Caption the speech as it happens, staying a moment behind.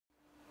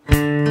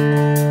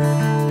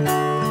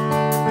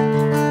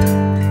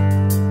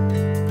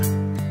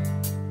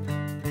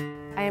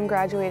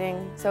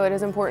So it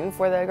is important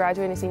for the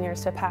graduating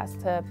seniors to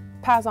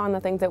pass on the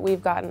things that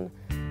we've gotten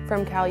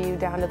from Cal U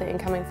down to the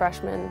incoming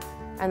freshmen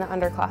and the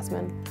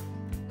underclassmen.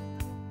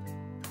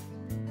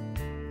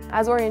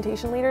 As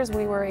orientation leaders,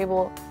 we were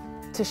able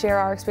to share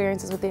our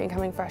experiences with the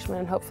incoming freshmen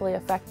and hopefully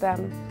affect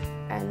them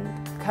and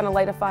kind of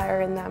light a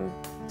fire in them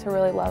to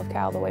really love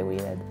Cal the way we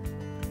did.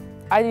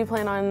 I do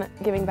plan on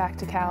giving back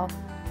to Cal.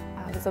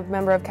 As a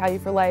member of Cal U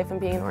for Life and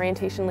being an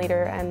orientation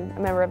leader and a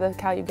member of the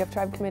Cal U Gift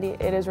Tribe Committee,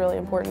 it is really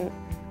important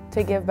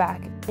to give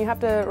back. You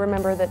have to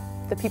remember that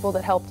the people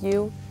that helped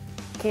you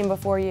came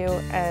before you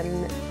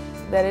and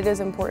that it is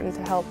important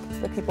to help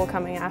the people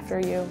coming after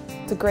you.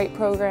 It's a great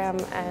program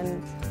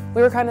and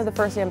we were kind of the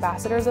first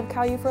ambassadors of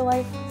Cal U for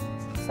Life,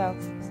 so